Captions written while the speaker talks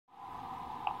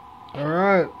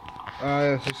Alright,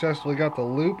 I successfully got the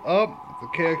loop up, the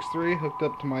KX3 hooked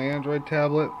up to my Android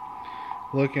tablet,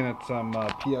 looking at some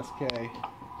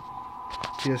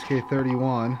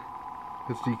PSK31.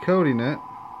 It's decoding it.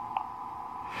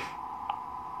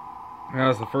 That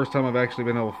was the first time I've actually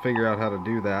been able to figure out how to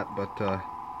do that, but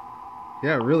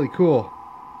yeah, really cool.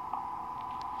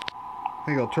 I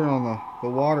think I'll turn on the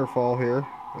waterfall here.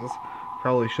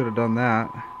 Probably should have done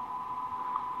that.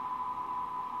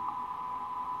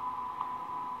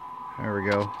 There we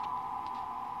go.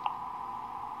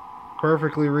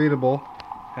 Perfectly readable.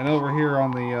 And over here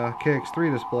on the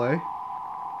KX3 display,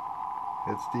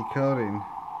 it's decoding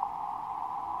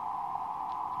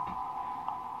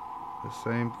the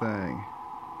same thing.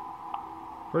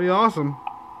 Pretty awesome.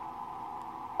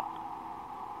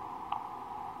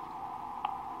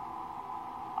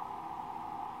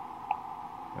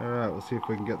 Alright, let's see if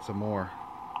we can get some more.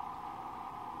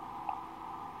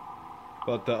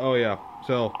 But, oh yeah,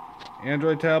 so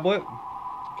Android tablet,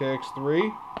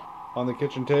 KX3, on the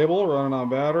kitchen table, running on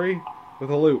battery,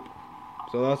 with a loop.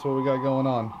 So that's what we got going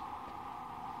on.